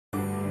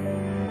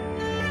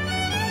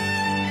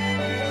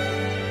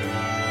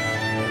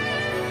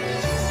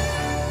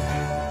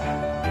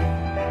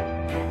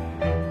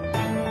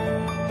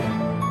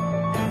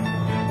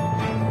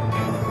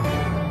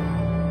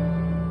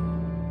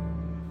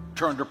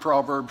turn to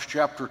Proverbs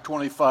chapter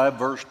 25,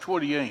 verse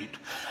 28,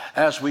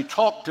 as we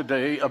talk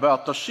today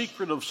about the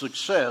secret of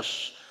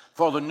success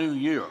for the new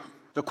year.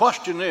 The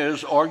question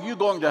is, are you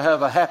going to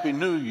have a happy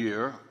new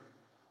year,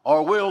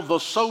 or will the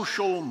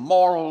social,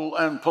 moral,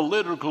 and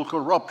political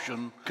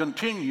corruption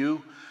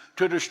continue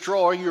to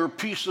destroy your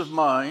peace of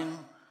mind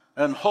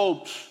and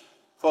hopes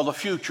for the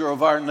future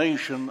of our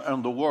nation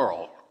and the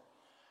world?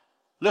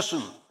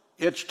 Listen,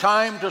 it's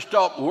time to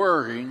stop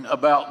worrying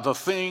about the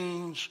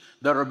things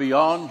that are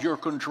beyond your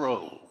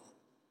control.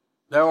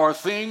 There are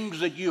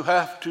things that you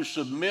have to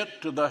submit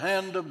to the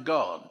hand of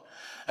God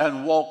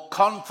and walk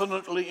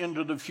confidently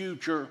into the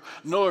future,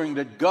 knowing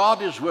that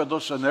God is with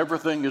us and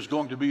everything is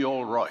going to be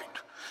all right.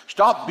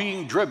 Stop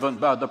being driven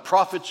by the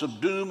prophets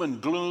of doom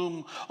and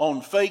gloom on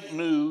fake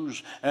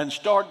news and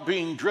start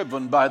being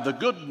driven by the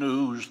good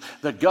news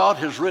that God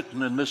has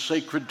written in this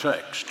sacred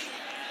text.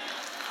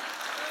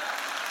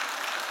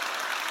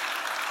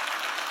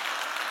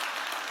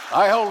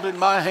 I hold in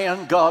my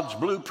hand God's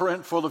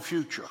blueprint for the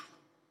future.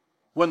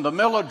 When the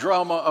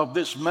melodrama of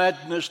this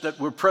madness that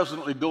we're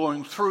presently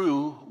going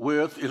through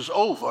with is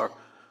over,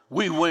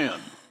 we win.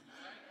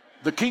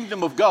 The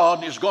kingdom of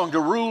God is going to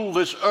rule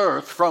this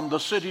earth from the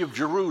city of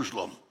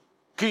Jerusalem.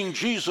 King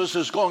Jesus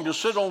is going to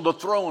sit on the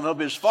throne of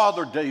his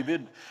father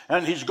David,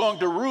 and he's going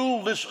to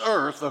rule this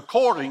earth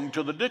according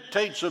to the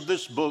dictates of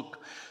this book.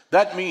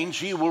 That means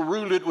he will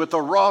rule it with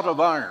a rod of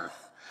iron.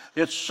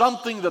 It's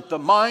something that the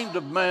mind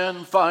of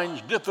man finds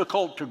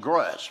difficult to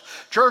grasp.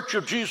 Church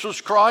of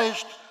Jesus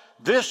Christ,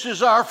 this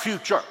is our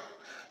future.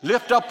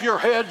 Lift up your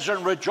heads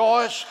and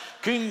rejoice.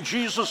 King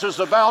Jesus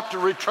is about to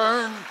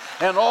return,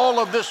 and all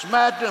of this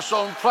madness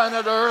on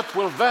planet Earth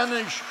will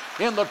vanish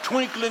in the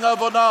twinkling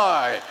of an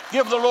eye.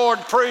 Give the Lord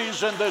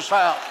praise in this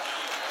house.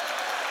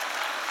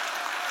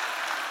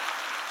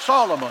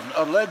 Solomon,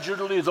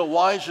 allegedly the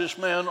wisest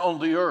man on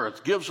the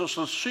earth, gives us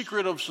the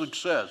secret of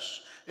success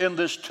in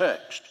this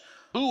text.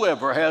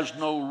 Whoever has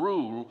no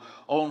rule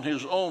on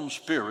his own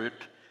spirit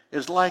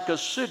is like a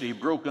city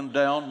broken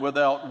down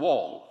without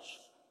walls.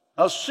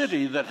 A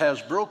city that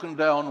has broken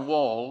down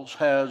walls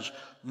has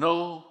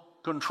no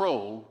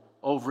control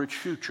over its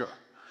future.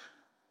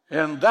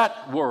 In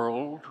that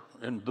world,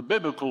 in the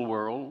biblical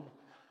world,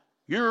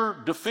 your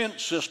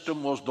defense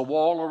system was the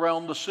wall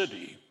around the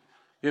city.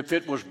 If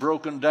it was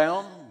broken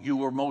down, you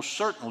were most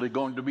certainly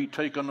going to be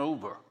taken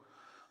over.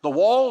 The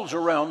walls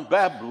around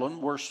Babylon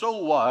were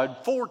so wide,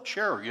 4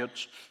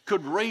 chariots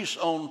could race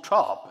on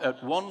top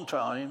at one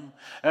time,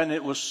 and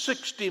it was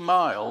 60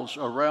 miles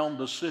around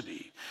the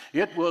city.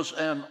 It was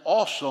an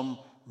awesome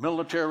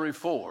military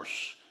force.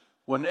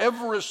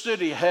 Whenever a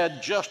city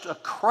had just a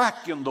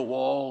crack in the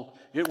wall,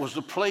 it was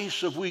the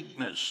place of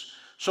weakness.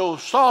 So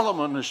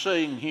Solomon is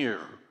saying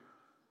here,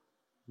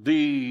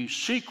 the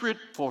secret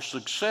for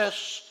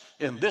success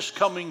in this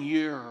coming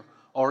year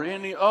or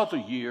any other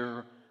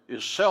year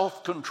is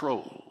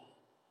self-control.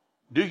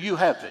 Do you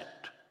have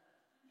it?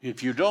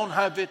 If you don't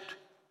have it,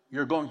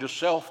 you're going to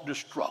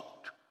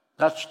self-destruct.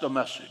 That's the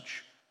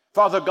message.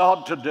 Father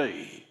God,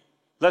 today,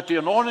 let the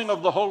anointing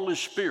of the Holy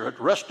Spirit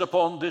rest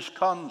upon this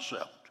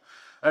concept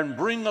and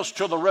bring us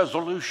to the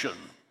resolution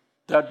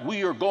that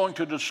we are going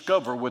to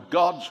discover, with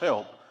God's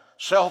help,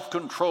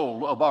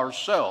 self-control of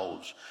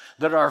ourselves,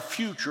 that our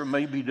future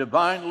may be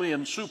divinely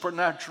and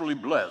supernaturally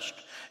blessed.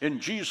 In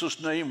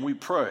Jesus' name we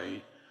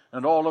pray.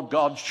 And all of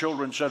God's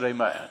children said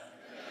amen.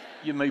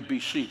 You may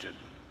be seated.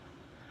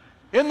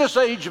 In this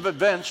age of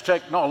advanced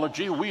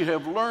technology, we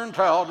have learned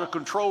how to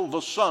control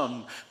the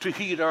sun to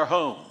heat our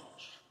homes.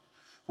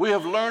 We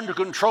have learned to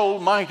control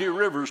mighty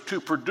rivers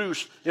to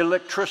produce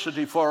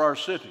electricity for our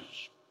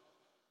cities.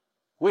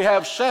 We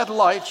have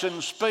satellites in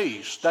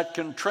space that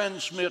can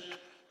transmit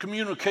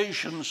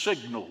communication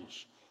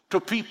signals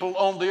to people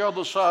on the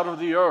other side of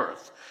the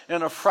earth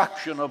in a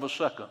fraction of a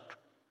second.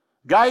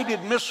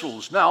 Guided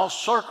missiles now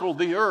circle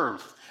the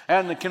earth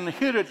and can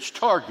hit its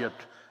target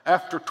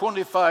after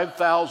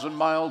 25,000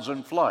 miles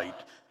in flight.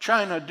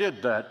 China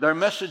did that. Their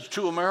message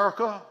to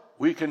America: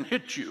 we can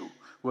hit you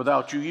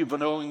without you even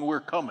knowing we're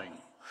coming.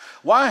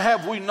 Why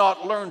have we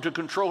not learned to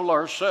control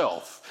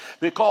ourselves?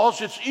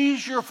 Because it's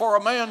easier for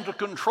a man to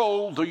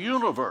control the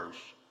universe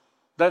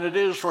than it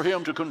is for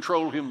him to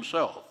control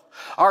himself.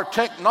 Our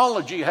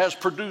technology has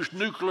produced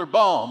nuclear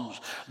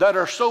bombs that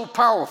are so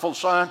powerful,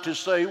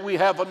 scientists say we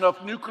have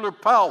enough nuclear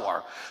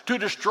power to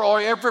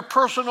destroy every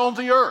person on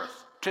the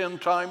earth 10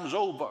 times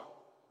over.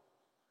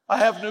 I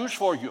have news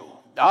for you.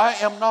 I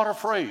am not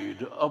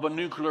afraid of a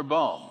nuclear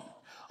bomb.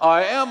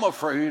 I am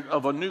afraid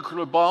of a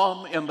nuclear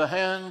bomb in the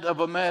hand of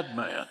a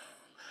madman,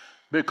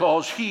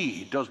 because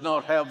he does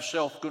not have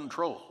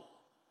self-control.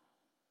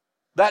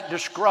 That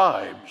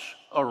describes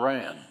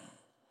Iran.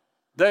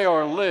 They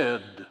are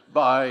led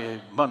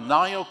by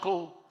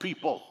maniacal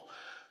people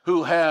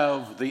who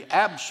have the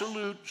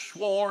absolute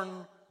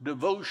sworn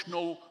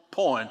devotional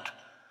point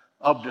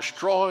of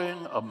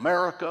destroying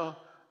America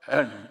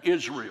and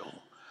Israel.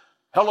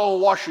 Hello,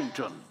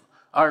 Washington.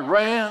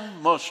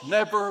 Iran must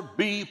never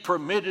be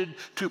permitted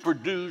to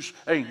produce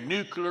a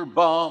nuclear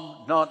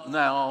bomb, not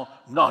now,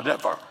 not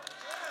ever.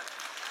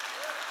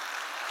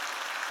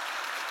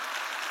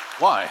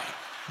 Why?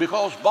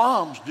 Because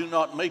bombs do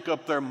not make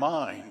up their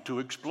mind to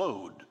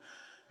explode.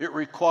 It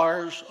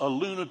requires a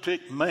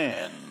lunatic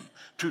man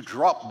to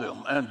drop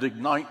them and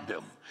ignite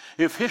them.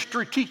 If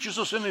history teaches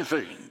us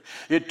anything,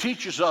 it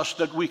teaches us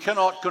that we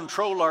cannot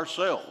control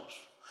ourselves.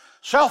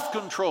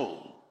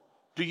 Self-control.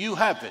 Do you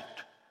have it?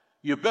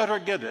 You better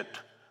get it,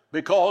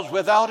 because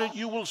without it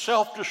you will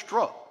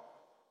self-destruct.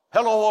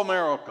 Hello,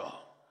 America.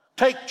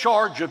 Take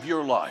charge of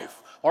your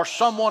life, or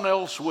someone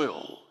else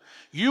will.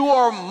 You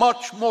are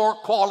much more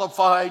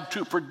qualified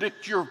to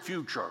predict your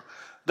future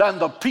than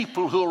the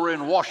people who are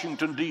in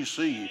Washington,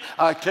 D.C.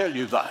 I tell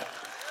you that.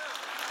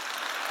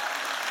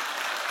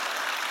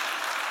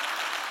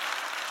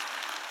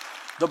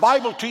 The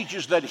Bible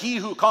teaches that he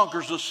who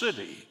conquers a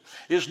city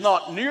is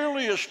not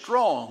nearly as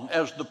strong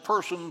as the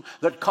person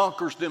that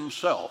conquers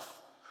themselves,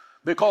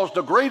 because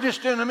the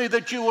greatest enemy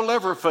that you will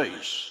ever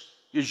face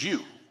is you.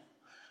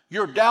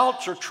 Your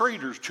doubts are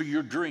traitors to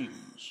your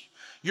dreams.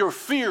 Your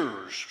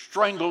fears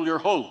strangle your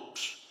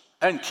hopes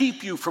and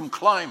keep you from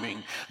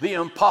climbing the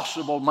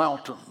impossible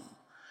mountain.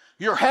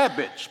 Your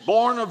habits,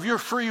 born of your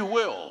free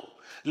will,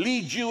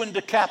 lead you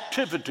into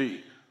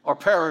captivity or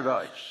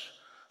paradise.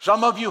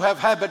 Some of you have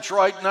habits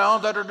right now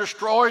that are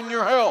destroying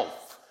your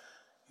health.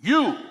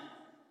 You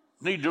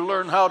need to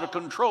learn how to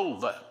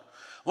control that.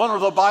 One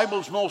of the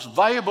Bible's most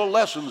valuable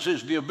lessons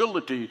is the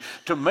ability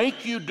to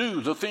make you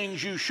do the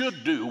things you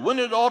should do when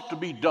it ought to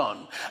be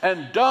done,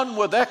 and done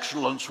with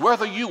excellence,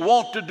 whether you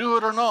want to do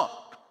it or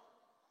not.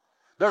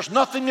 There's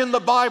nothing in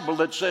the Bible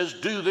that says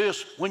do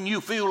this when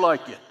you feel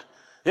like it.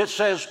 It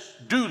says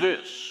do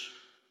this.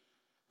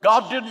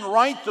 God didn't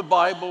write the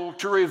Bible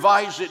to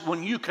revise it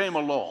when you came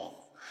along.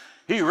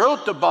 He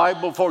wrote the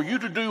Bible for you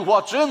to do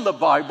what's in the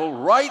Bible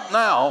right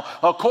now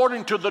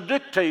according to the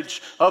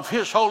dictates of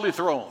his holy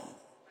throne.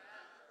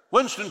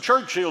 Winston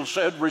Churchill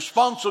said,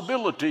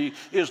 responsibility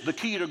is the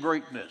key to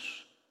greatness.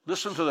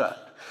 Listen to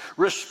that.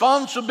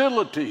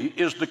 Responsibility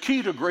is the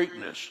key to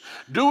greatness.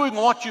 Doing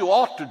what you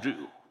ought to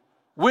do,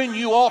 when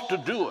you ought to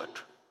do it,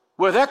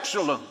 with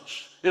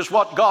excellence, is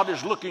what God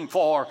is looking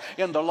for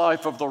in the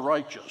life of the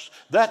righteous.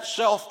 That's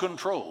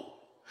self-control.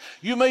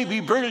 You may be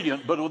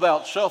brilliant, but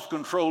without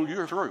self-control,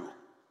 you're through.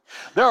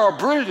 There are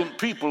brilliant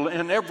people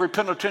in every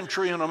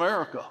penitentiary in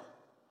America.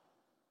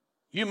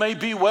 You may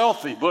be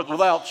wealthy, but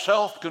without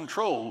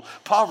self-control,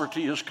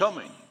 poverty is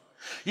coming.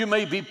 You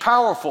may be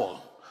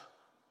powerful,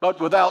 but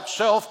without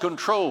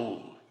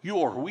self-control, you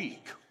are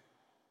weak.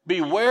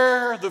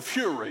 Beware the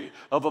fury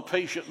of a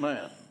patient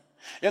man.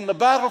 In the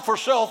battle for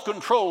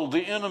self-control,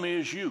 the enemy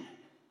is you.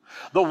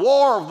 The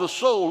war of the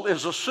soul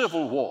is a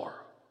civil war.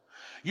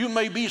 You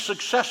may be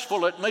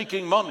successful at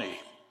making money,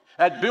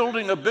 at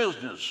building a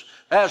business,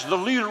 as the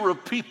leader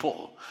of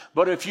people,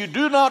 but if you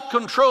do not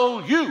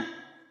control you,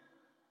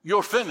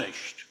 you're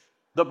finished.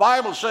 The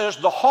Bible says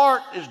the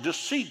heart is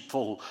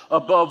deceitful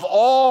above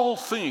all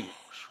things.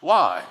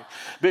 Why?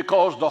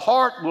 Because the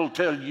heart will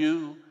tell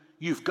you,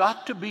 you've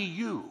got to be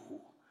you.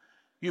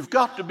 You've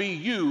got to be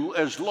you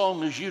as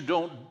long as you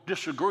don't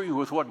disagree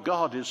with what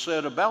God has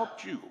said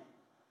about you.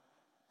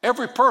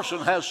 Every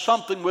person has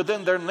something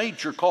within their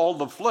nature called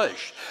the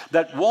flesh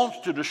that wants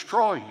to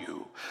destroy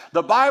you.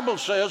 The Bible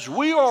says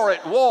we are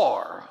at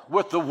war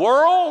with the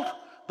world,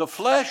 the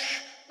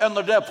flesh, and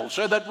the devil.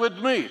 Say that with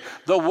me.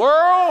 The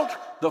world,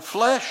 the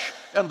flesh,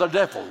 and the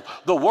devil.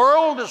 The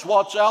world is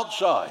what's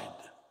outside.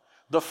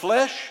 The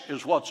flesh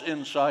is what's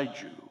inside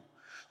you.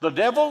 The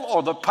devil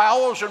are the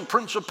powers and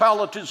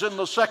principalities in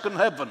the second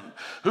heaven,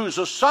 whose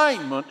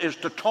assignment is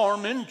to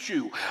torment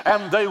you,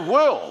 and they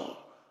will.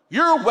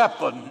 Your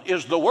weapon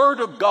is the word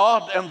of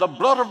God and the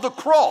blood of the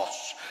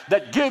cross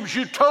that gives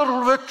you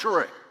total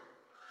victory.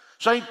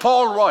 St.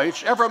 Paul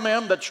writes, every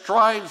man that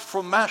strives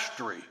for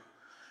mastery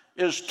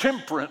is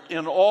temperate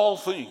in all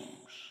things.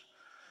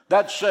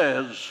 That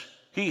says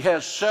he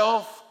has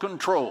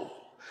self-control.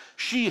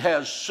 She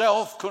has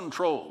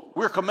self-control.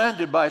 We're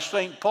commanded by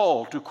St.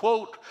 Paul to,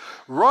 quote,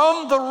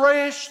 run the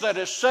race that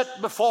is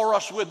set before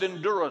us with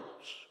endurance.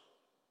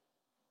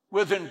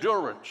 With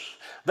endurance.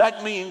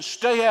 That means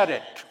stay at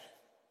it.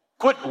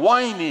 Quit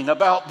whining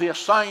about the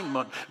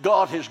assignment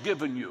God has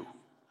given you.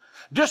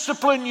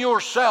 Discipline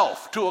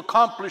yourself to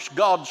accomplish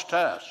God's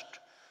task.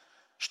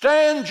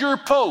 Stand your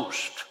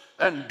post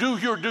and do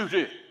your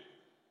duty.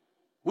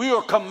 We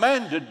are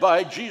commanded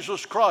by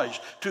Jesus Christ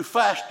to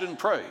fast and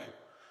pray.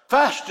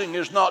 Fasting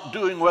is not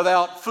doing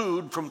without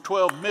food from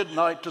 12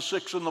 midnight to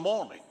 6 in the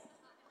morning.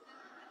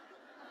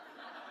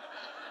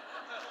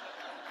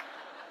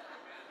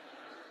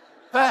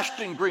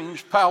 Fasting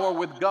brings power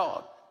with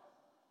God.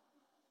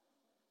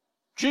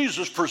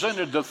 Jesus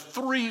presented the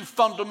three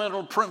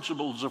fundamental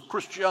principles of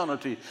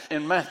Christianity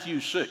in Matthew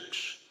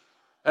 6.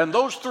 And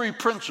those three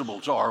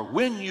principles are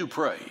when you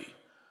pray,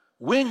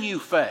 when you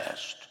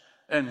fast,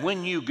 and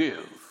when you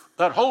give.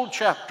 That whole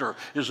chapter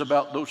is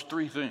about those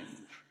three things.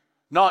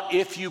 Not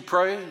if you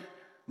pray,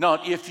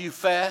 not if you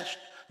fast,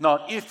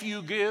 not if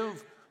you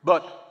give,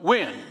 but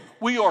when.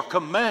 We are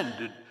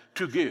commanded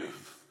to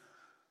give.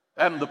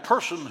 And the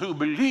person who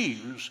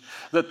believes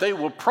that they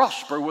will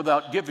prosper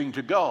without giving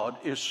to God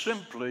is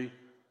simply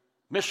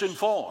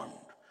misinformed.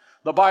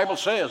 The Bible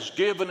says,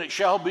 give and it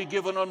shall be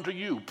given unto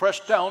you,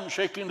 pressed down,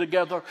 shaking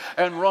together,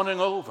 and running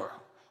over.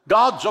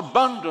 God's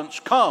abundance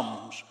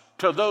comes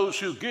to those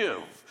who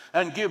give,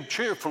 and give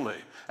cheerfully,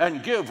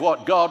 and give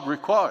what God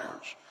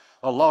requires.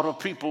 A lot of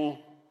people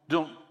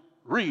don't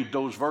read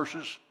those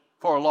verses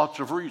for lots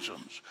of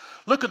reasons.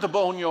 Look at the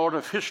boneyard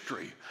of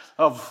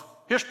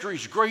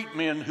history's great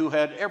men who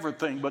had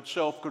everything but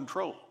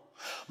self-control.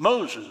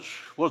 Moses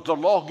was the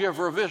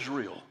lawgiver of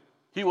Israel.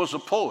 He was a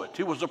poet.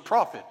 He was a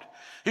prophet.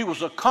 He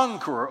was a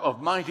conqueror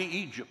of mighty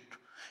Egypt.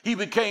 He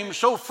became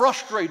so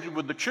frustrated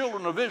with the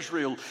children of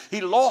Israel,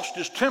 he lost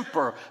his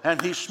temper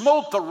and he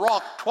smote the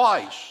rock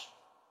twice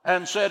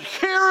and said,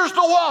 "Here's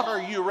the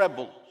water, you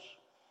rebels."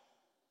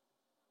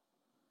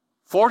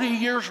 40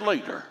 years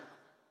later,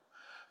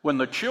 when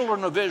the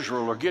children of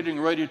Israel are getting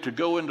ready to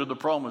go into the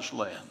promised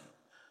land,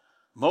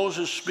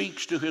 Moses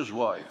speaks to his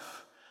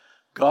wife,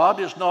 "God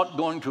is not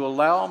going to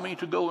allow me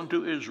to go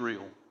into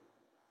Israel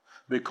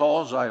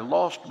because I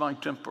lost my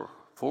temper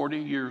 40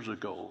 years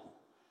ago,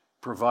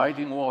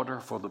 providing water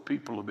for the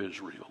people of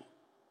Israel.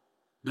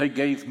 They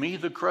gave me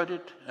the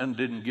credit and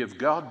didn't give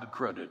God the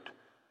credit,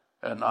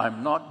 and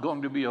I'm not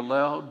going to be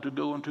allowed to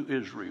go into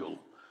Israel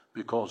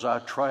because I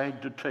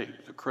tried to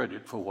take the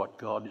credit for what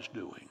God is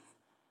doing."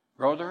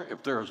 Brother,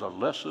 if there is a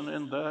lesson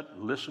in that,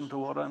 listen to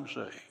what I'm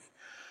saying.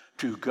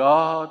 To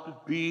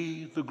God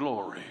be the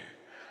glory.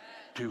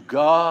 To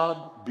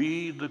God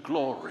be the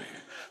glory.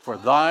 For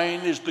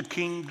thine is the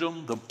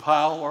kingdom, the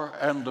power,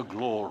 and the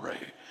glory.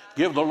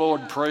 Give the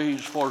Lord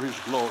praise for his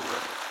glory.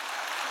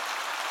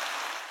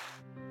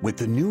 With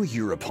the new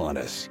year upon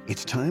us,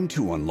 it's time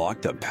to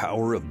unlock the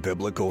power of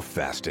biblical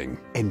fasting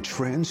and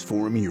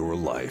transform your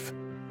life.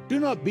 Do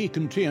not be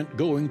content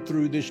going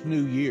through this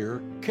new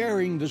year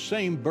carrying the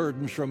same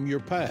burdens from your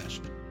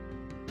past.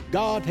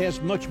 God has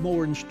much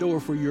more in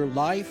store for your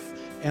life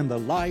and the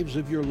lives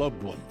of your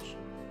loved ones.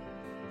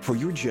 For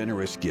your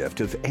generous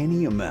gift of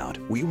any amount,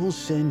 we will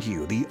send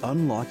you the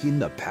Unlocking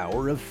the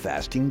Power of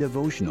Fasting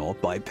devotional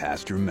by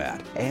Pastor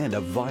Matt and a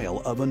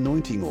vial of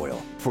anointing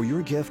oil. For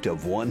your gift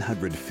of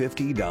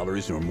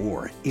 $150 or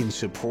more in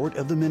support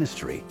of the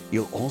ministry,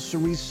 you'll also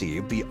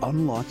receive the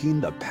Unlocking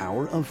the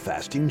Power of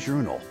Fasting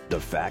journal, the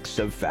Facts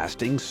of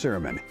Fasting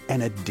sermon,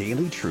 and a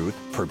Daily Truth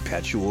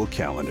perpetual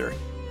calendar.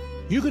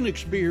 You can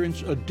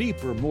experience a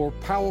deeper, more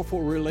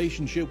powerful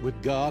relationship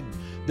with God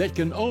that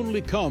can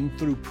only come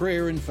through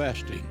prayer and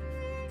fasting.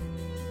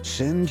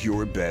 Send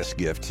your best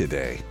gift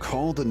today.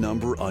 Call the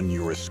number on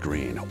your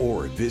screen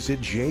or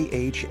visit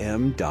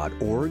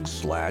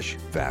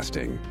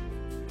jhm.org/fasting.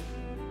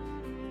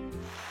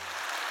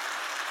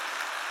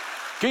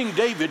 King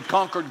David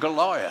conquered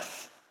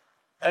Goliath,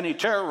 and he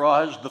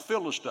terrorized the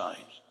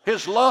Philistines.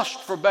 His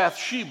lust for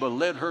Bathsheba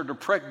led her to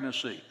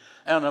pregnancy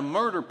and a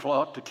murder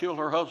plot to kill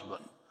her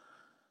husband.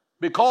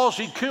 Because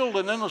he killed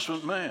an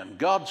innocent man,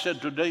 God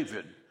said to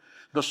David,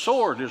 "The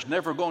sword is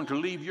never going to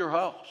leave your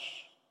house."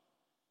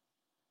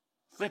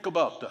 Think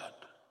about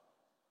that.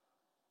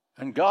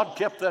 And God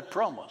kept that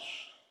promise.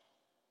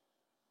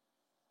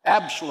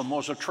 Absalom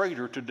was a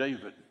traitor to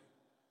David.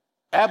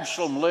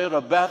 Absalom led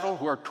a battle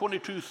where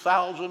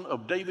 22,000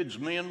 of David's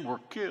men were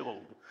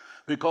killed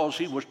because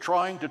he was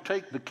trying to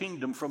take the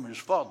kingdom from his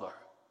father.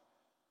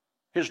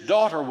 His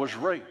daughter was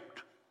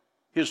raped.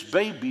 His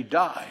baby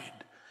died.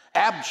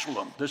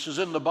 Absalom, this is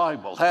in the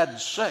Bible, had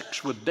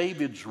sex with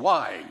David's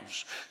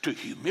wives to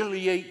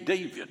humiliate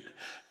David.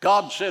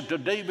 God said to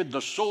David,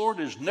 "The sword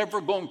is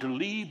never going to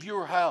leave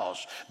your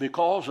house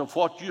because of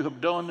what you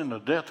have done in the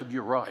death of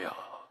Uriah."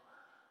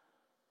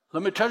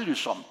 Let me tell you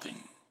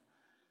something.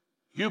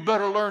 You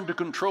better learn to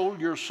control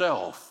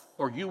yourself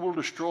or you will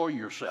destroy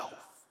yourself.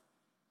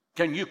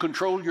 Can you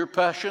control your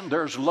passion?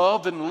 There's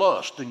love and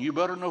lust, and you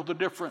better know the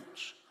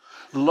difference.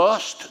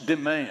 Lust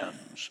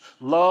demands.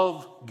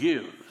 Love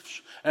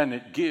gives, and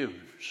it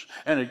gives,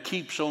 and it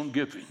keeps on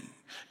giving.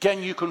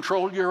 Can you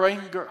control your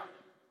anger?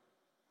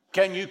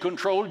 Can you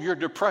control your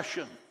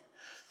depression?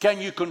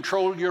 Can you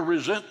control your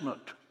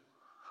resentment?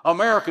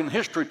 American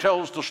history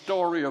tells the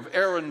story of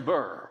Aaron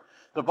Burr,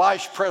 the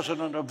Vice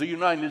President of the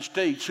United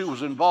States, who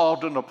was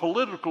involved in a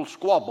political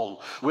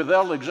squabble with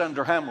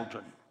Alexander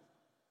Hamilton.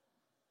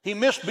 He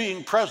missed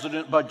being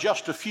president by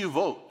just a few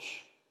votes.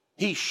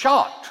 He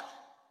shot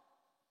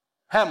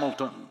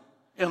Hamilton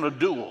in a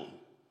duel.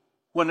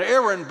 When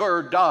Aaron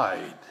Burr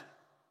died,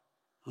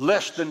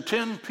 less than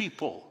 10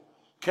 people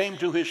came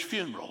to his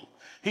funeral.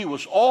 He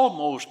was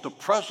almost the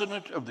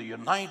president of the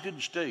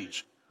United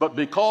States, but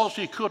because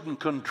he couldn't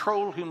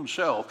control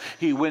himself,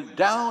 he went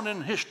down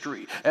in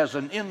history as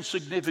an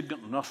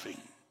insignificant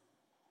nothing.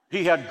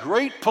 He had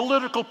great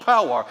political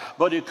power,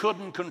 but he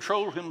couldn't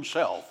control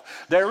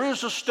himself. There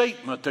is a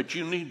statement that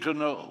you need to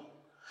know.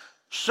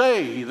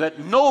 Say that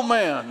no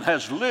man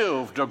has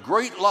lived a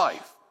great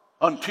life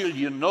until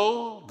you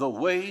know the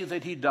way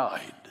that he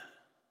died.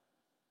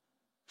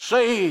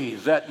 Say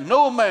that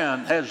no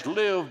man has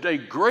lived a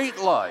great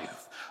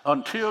life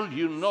until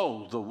you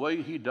know the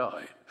way he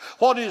died.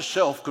 What is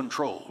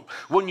self-control?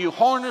 When you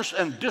harness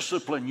and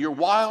discipline your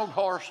wild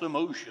horse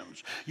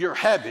emotions, your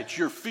habits,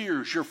 your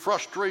fears, your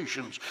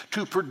frustrations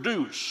to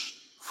produce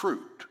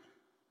fruit.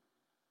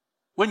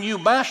 When you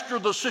master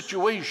the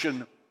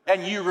situation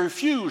and you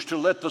refuse to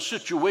let the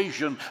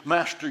situation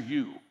master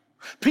you.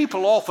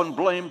 People often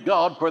blame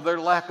God for their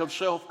lack of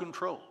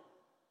self-control.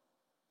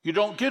 You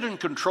don't get in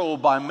control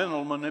by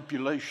mental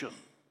manipulation,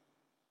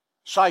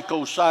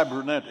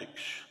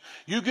 psycho-cybernetics.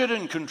 You get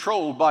in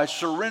control by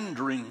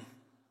surrendering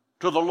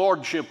to the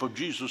lordship of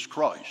Jesus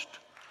Christ.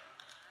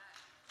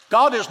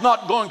 God is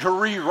not going to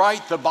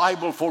rewrite the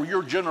Bible for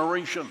your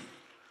generation.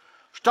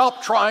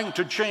 Stop trying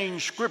to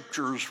change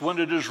scriptures when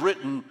it is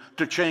written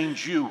to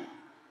change you.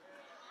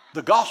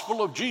 The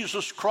gospel of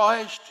Jesus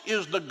Christ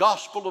is the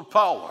gospel of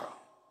power.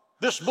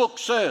 This book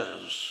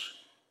says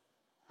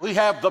we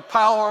have the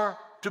power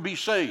to be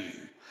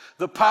saved,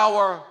 the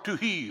power to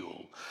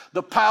heal,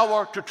 the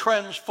power to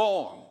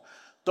transform,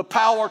 the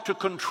power to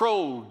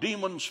control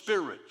demon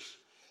spirits,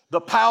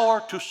 the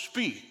power to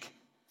speak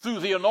through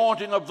the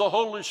anointing of the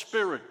Holy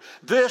Spirit.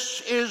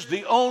 This is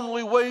the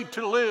only way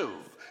to live.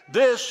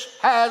 This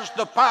has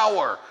the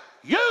power.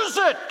 Use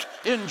it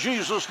in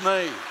Jesus'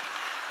 name.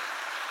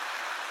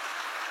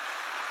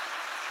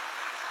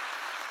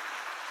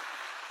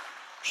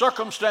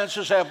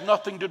 Circumstances have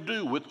nothing to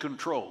do with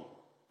control.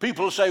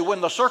 People say,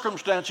 when the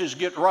circumstances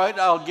get right,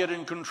 I'll get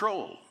in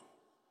control.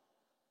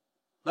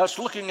 That's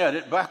looking at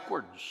it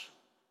backwards.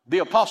 The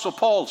Apostle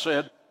Paul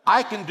said,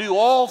 I can do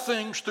all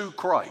things through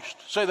Christ.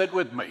 Say that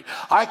with me.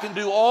 I can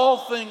do all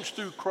things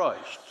through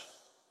Christ.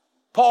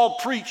 Paul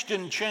preached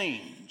in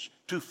chains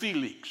to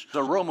Felix,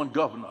 the Roman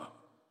governor.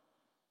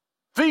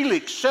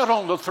 Felix sat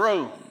on the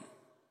throne.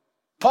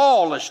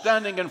 Paul is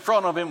standing in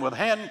front of him with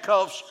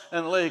handcuffs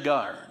and leg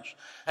irons.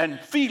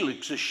 And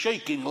Felix is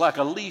shaking like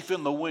a leaf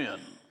in the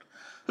wind.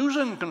 Who's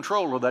in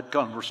control of that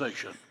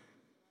conversation?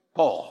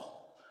 Paul.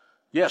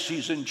 Yes,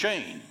 he's in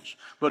chains,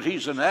 but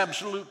he's in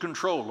absolute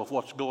control of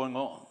what's going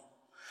on.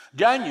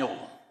 Daniel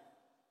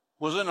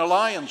was in a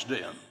lion's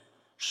den,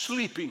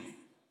 sleeping,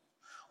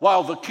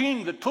 while the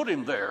king that put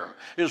him there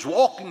is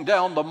walking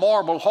down the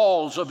marble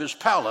halls of his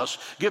palace,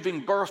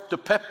 giving birth to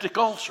peptic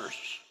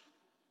ulcers.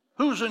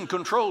 Who's in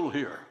control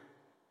here?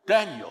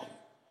 Daniel.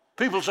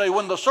 People say,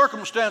 when the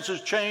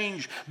circumstances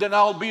change, then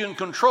I'll be in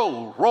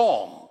control.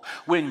 Wrong.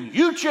 When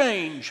you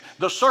change,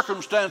 the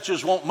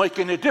circumstances won't make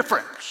any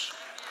difference.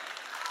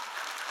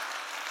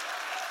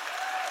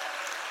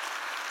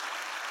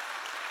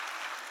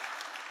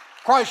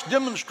 Christ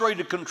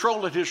demonstrated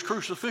control at his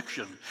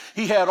crucifixion.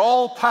 He had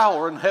all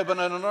power in heaven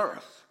and on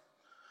earth.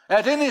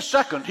 At any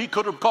second, he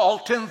could have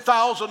called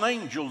 10,000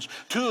 angels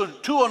to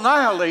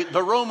annihilate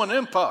the Roman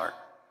Empire,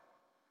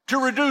 to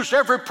reduce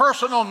every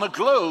person on the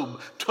globe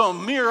to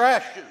mere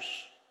ashes.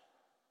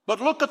 But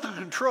look at the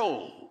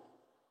control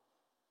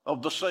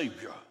of the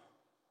Savior.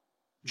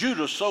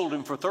 Judas sold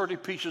him for 30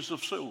 pieces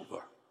of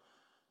silver.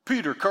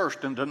 Peter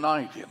cursed and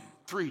denied him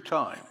 3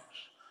 times.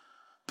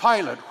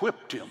 Pilate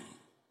whipped him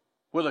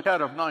with a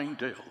cat of 9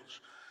 tails.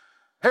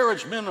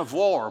 Herod's men of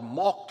war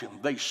mocked him.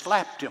 They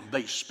slapped him.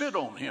 They spit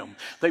on him.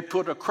 They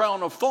put a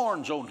crown of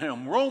thorns on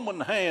him.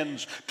 Roman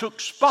hands took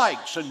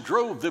spikes and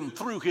drove them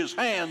through his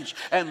hands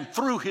and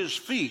through his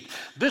feet.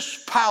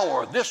 This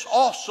power, this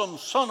awesome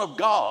Son of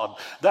God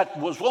that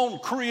was on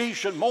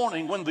creation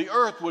morning when the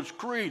earth was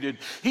created,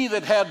 he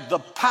that had the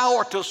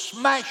power to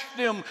smash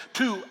them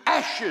to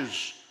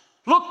ashes,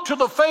 looked to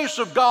the face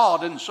of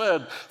God and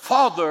said,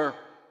 Father,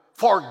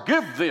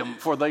 forgive them,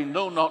 for they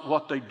know not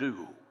what they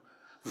do.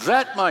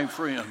 That, my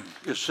friend,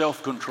 is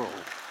self-control.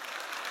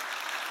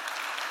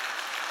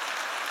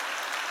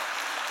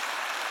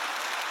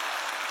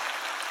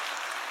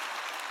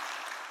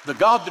 The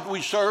God that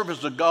we serve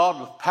is a God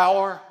of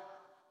power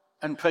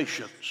and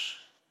patience.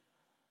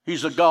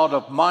 He's a God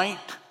of might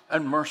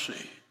and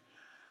mercy.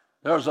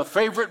 There's a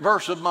favorite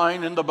verse of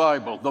mine in the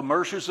Bible. The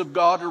mercies of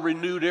God are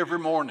renewed every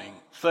morning.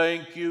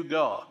 Thank you,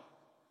 God.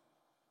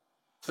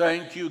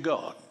 Thank you,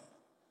 God.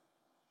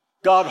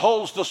 God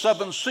holds the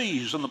 7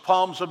 seas in the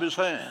palms of his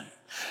hand,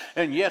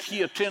 and yet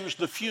he attends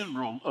the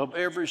funeral of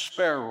every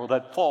sparrow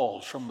that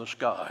falls from the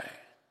sky.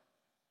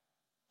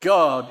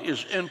 God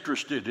is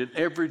interested in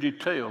every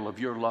detail of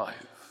your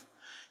life.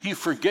 He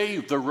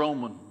forgave the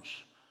Romans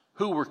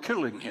who were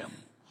killing him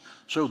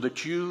so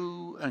that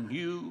you and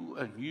you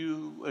and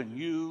you and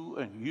you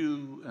and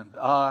you and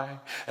I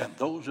and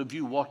those of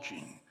you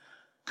watching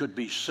could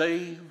be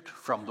saved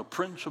from the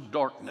prince of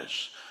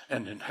darkness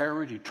and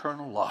inherit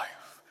eternal life.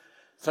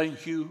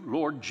 Thank you,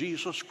 Lord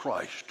Jesus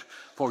Christ,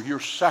 for your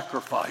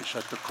sacrifice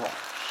at the cross.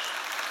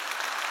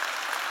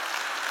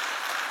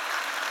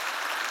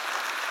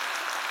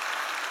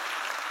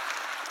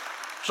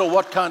 So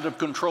what kind of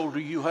control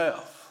do you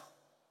have?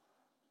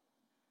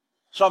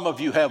 Some of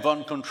you have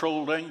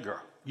uncontrolled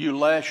anger. You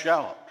lash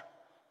out.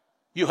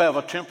 You have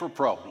a temper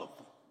problem.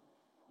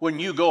 When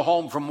you go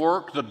home from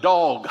work, the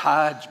dog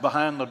hides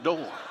behind the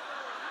door.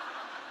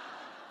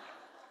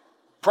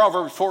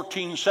 Proverbs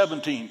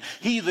 14:17,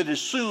 he that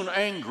is soon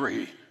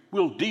angry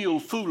will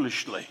deal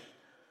foolishly.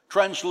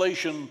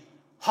 Translation,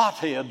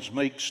 Hotheads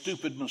make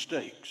stupid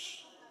mistakes.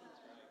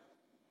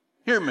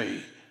 Hear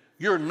me.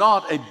 You're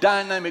not a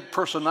dynamic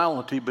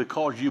personality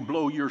because you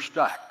blow your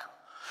stack.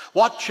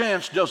 What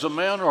chance does a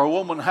man or a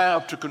woman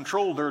have to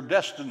control their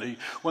destiny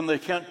when they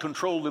can't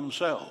control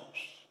themselves?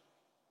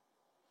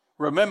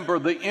 Remember,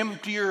 the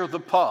emptier the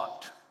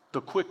pot,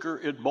 the quicker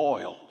it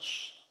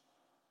boils.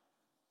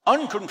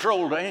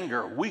 Uncontrolled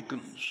anger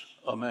weakens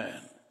a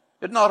man.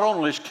 It not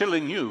only is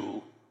killing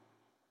you,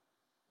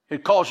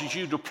 it causes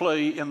you to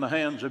play in the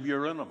hands of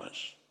your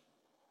enemies.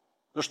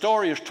 The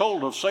story is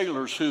told of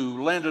sailors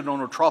who landed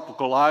on a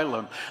tropical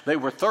island. They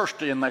were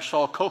thirsty and they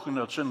saw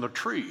coconuts in the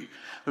tree.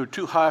 They were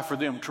too high for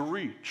them to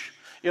reach.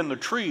 In the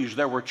trees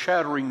there were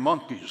chattering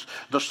monkeys.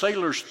 The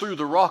sailors threw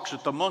the rocks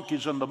at the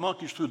monkeys and the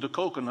monkeys threw the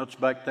coconuts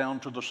back down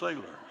to the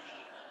sailors.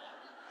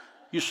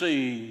 You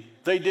see,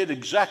 they did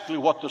exactly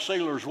what the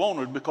sailors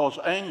wanted because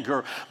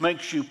anger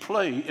makes you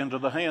play into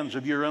the hands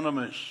of your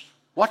enemies.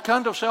 What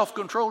kind of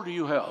self-control do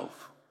you have?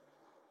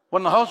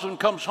 When the husband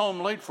comes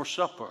home late for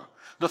supper,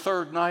 the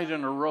third night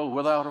in a row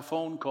without a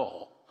phone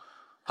call,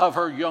 I've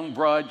heard young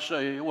brides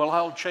say, well,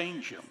 I'll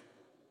change him.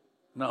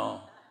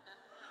 No.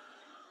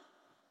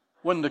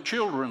 When the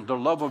children, the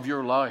love of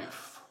your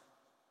life,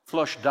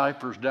 flush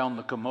diapers down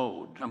the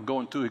commode, I'm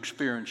going through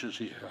experiences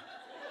here.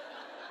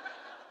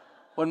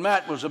 When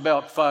Matt was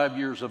about 5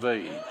 years of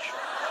age,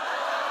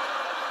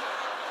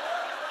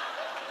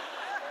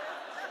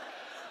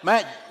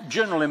 Matt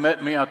generally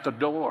met me at the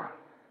door.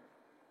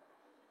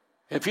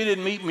 If he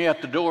didn't meet me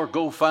at the door,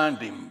 go find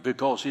him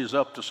because he's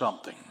up to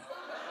something.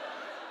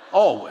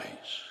 Always.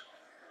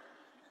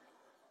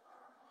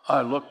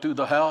 I looked through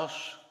the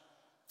house,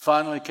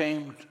 finally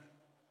came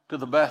to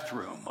the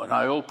bathroom, and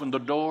I opened the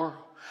door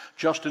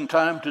just in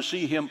time to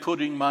see him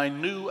putting my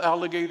new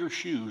alligator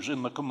shoes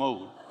in the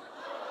commode.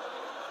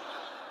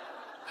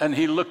 And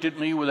he looked at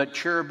me with a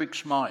cherubic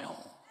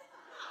smile,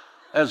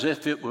 as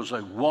if it was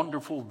a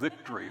wonderful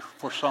victory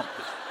for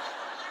something.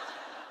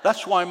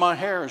 That's why my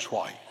hair is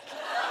white.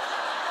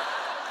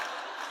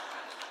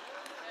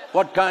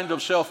 What kind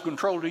of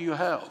self-control do you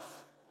have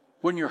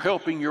when you're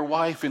helping your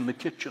wife in the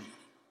kitchen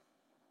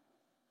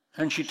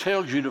and she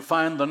tells you to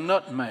find the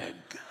nutmeg,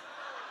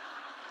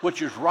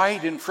 which is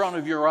right in front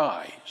of your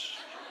eyes?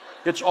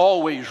 It's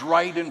always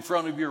right in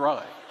front of your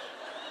eyes.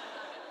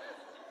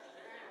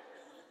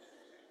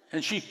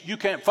 And you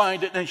can't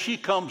find it, and she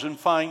comes and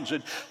finds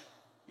it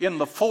in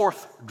the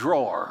fourth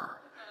drawer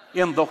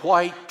in the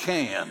white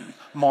can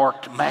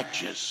marked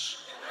matches.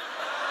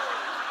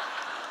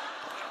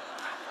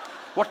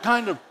 What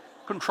kind of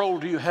control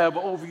do you have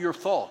over your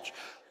thoughts?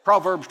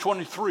 Proverbs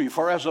 23,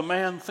 for as a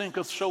man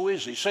thinketh, so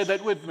is he. Say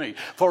that with me.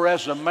 For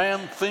as a man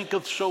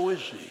thinketh, so is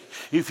he.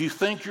 If you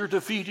think you're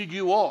defeated,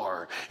 you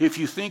are. If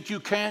you think you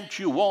can't,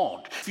 you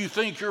won't. If you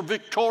think you're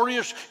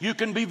victorious, you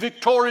can be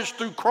victorious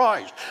through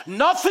Christ.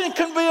 Nothing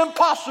can be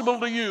impossible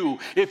to you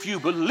if you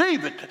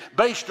believe it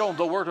based on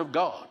the Word of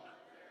God.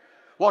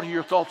 What are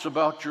your thoughts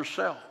about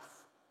yourself?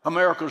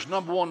 America's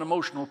number one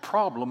emotional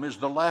problem is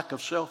the lack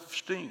of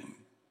self-esteem.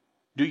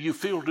 Do you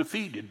feel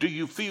defeated? Do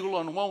you feel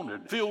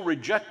unwanted? Feel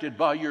rejected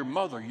by your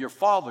mother, your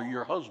father,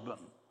 your husband?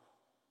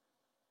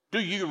 Do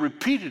you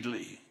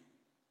repeatedly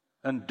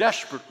and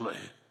desperately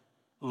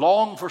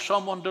long for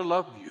someone to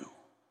love you?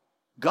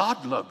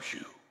 God loves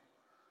you.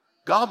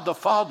 God the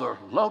Father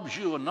loves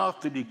you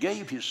enough that He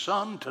gave His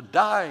Son to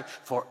die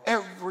for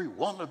every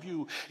one of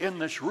you in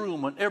this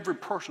room and every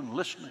person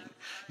listening.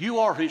 You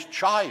are His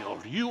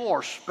child. You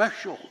are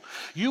special.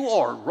 You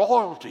are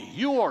royalty.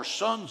 You are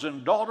sons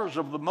and daughters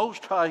of the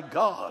Most High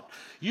God.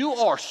 You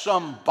are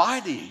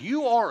somebody.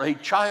 You are a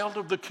child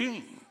of the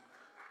King.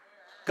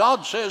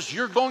 God says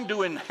you're going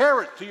to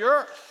inherit the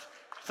earth.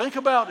 Think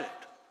about it.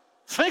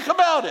 Think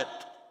about it.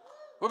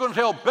 We're going to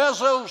tell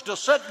Bezos to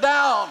sit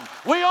down.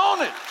 We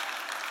own it.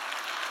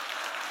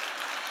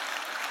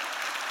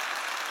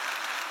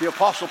 The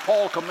Apostle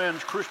Paul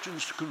commands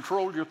Christians to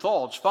control your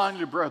thoughts.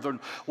 Finally, brethren,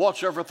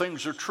 whatsoever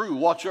things are true,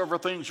 whatsoever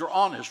things are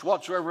honest,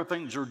 whatsoever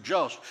things are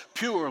just,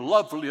 pure,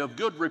 lovely, of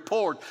good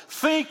report,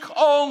 think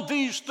on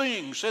these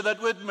things. Say that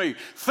with me.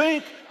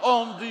 Think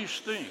on these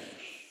things.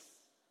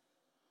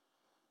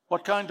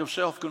 What kind of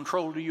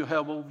self-control do you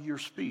have over your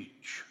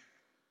speech?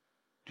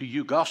 Do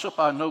you gossip?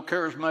 I know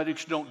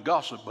charismatics don't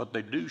gossip, but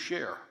they do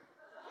share.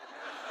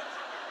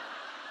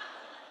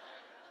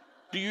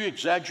 Do you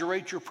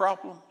exaggerate your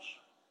problems?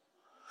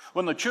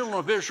 When the children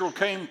of Israel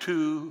came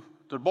to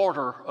the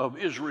border of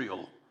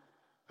Israel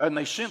and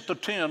they sent the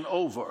 10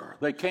 over,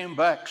 they came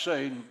back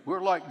saying,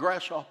 we're like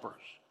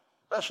grasshoppers.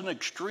 That's an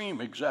extreme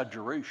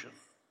exaggeration.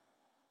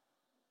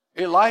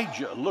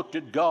 Elijah looked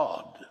at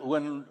God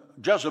when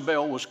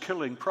Jezebel was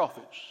killing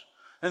prophets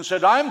and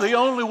said, I'm the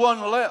only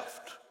one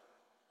left.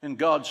 And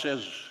God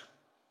says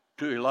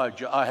to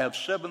Elijah, I have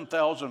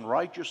 7,000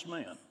 righteous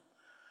men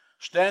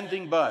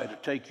standing by to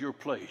take your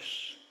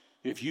place.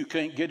 If you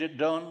can't get it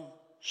done,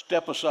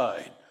 step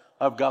aside.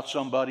 I've got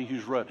somebody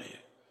who's ready.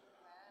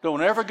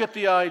 Don't ever get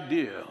the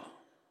idea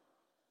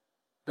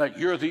that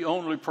you're the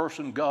only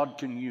person God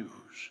can use.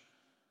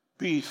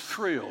 Be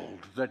thrilled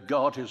that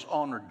God has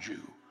honored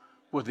you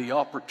with the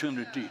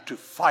opportunity to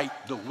fight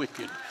the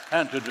wicked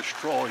and to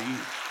destroy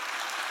evil.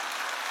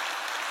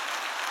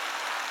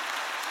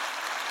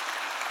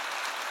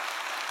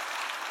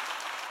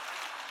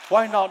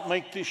 Why not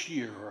make this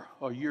year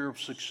a year of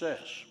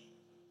success?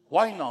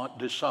 Why not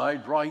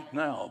decide right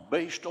now,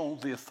 based on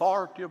the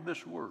authority of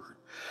this word,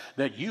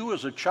 that you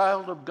as a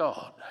child of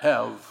God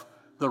have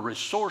the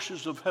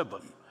resources of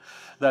heaven,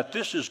 that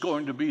this is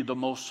going to be the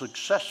most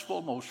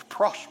successful, most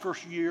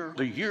prosperous year,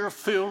 the year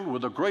filled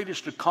with the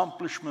greatest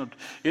accomplishment.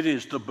 It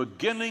is the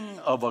beginning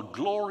of a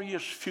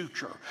glorious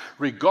future.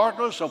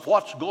 Regardless of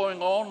what's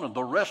going on in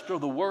the rest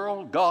of the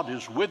world, God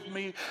is with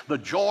me. The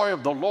joy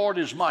of the Lord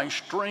is my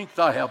strength.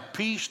 I have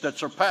peace that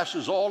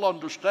surpasses all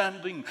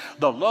understanding.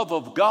 The love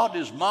of God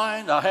is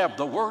mine. I have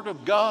the Word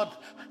of God.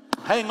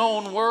 Hang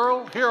on,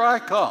 world. Here I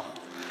come.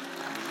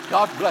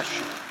 God bless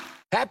you.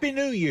 Happy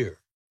New Year.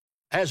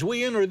 As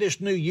we enter this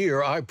new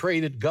year, I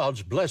pray that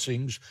God's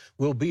blessings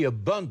will be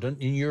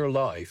abundant in your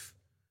life.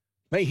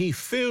 May He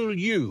fill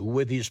you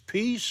with His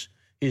peace,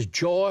 His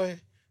joy,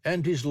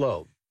 and His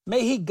love.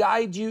 May He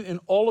guide you in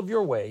all of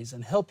your ways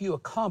and help you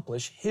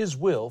accomplish His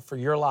will for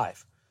your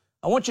life.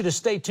 I want you to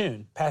stay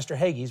tuned. Pastor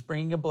Hagee's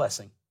bringing a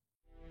blessing.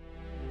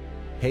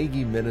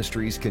 Hagee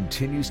Ministries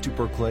continues to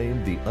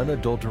proclaim the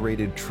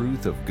unadulterated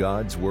truth of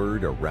God's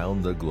Word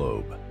around the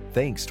globe.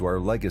 Thanks to our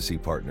legacy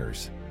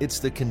partners. It's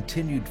the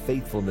continued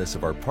faithfulness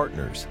of our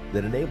partners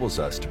that enables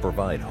us to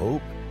provide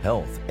hope,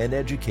 health, and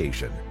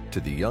education to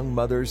the young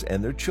mothers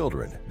and their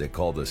children that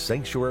call the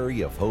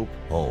Sanctuary of Hope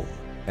home.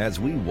 As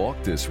we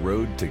walk this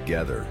road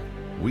together,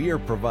 we are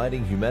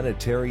providing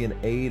humanitarian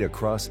aid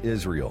across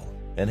Israel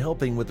and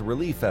helping with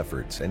relief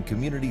efforts and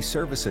community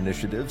service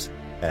initiatives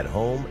at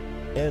home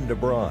and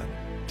abroad.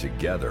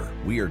 Together,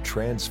 we are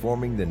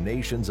transforming the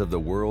nations of the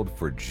world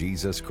for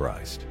Jesus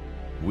Christ.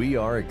 We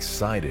are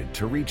excited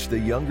to reach the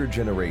younger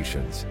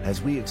generations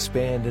as we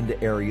expand into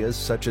areas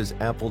such as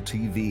Apple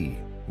TV,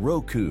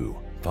 Roku,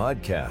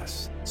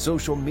 podcasts,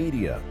 social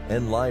media,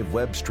 and live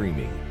web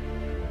streaming.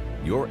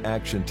 Your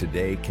action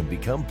today can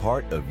become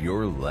part of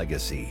your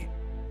legacy.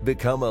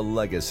 Become a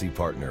legacy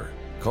partner.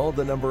 Call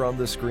the number on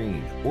the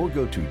screen or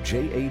go to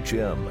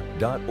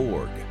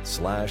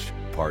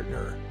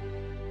jhm.org/partner.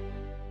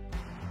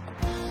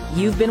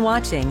 You've been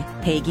watching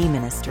Hagee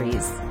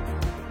Ministries.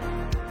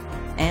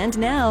 And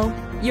now,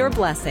 your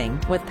blessing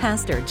with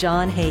Pastor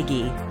John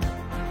Hagee.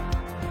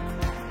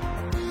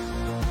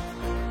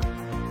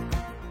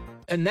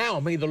 And now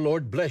may the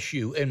Lord bless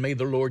you, and may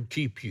the Lord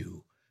keep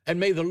you. And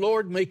may the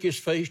Lord make His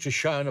face to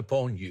shine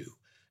upon you,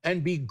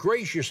 and be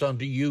gracious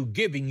unto you,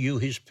 giving you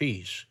His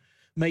peace.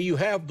 May you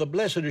have the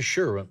blessed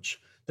assurance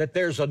that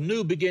there's a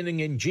new beginning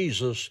in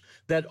Jesus,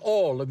 that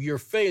all of your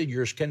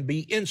failures can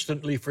be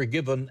instantly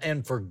forgiven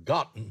and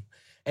forgotten,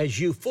 as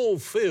you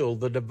fulfill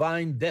the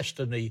divine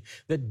destiny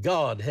that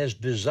God has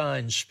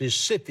designed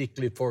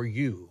specifically for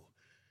you.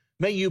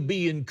 May you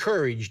be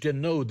encouraged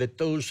and know that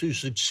those who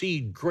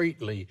succeed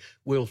greatly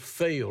will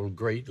fail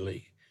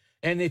greatly.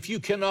 And if you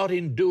cannot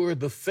endure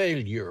the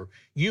failure,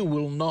 you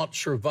will not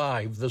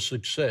survive the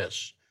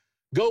success.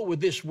 Go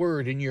with this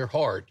word in your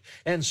heart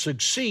and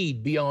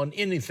succeed beyond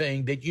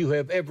anything that you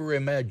have ever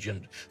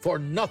imagined, for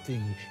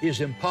nothing is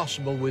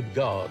impossible with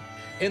God.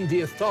 In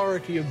the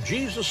authority of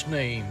Jesus'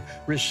 name,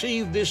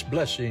 receive this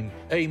blessing.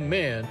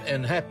 Amen,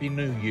 and Happy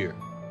New Year.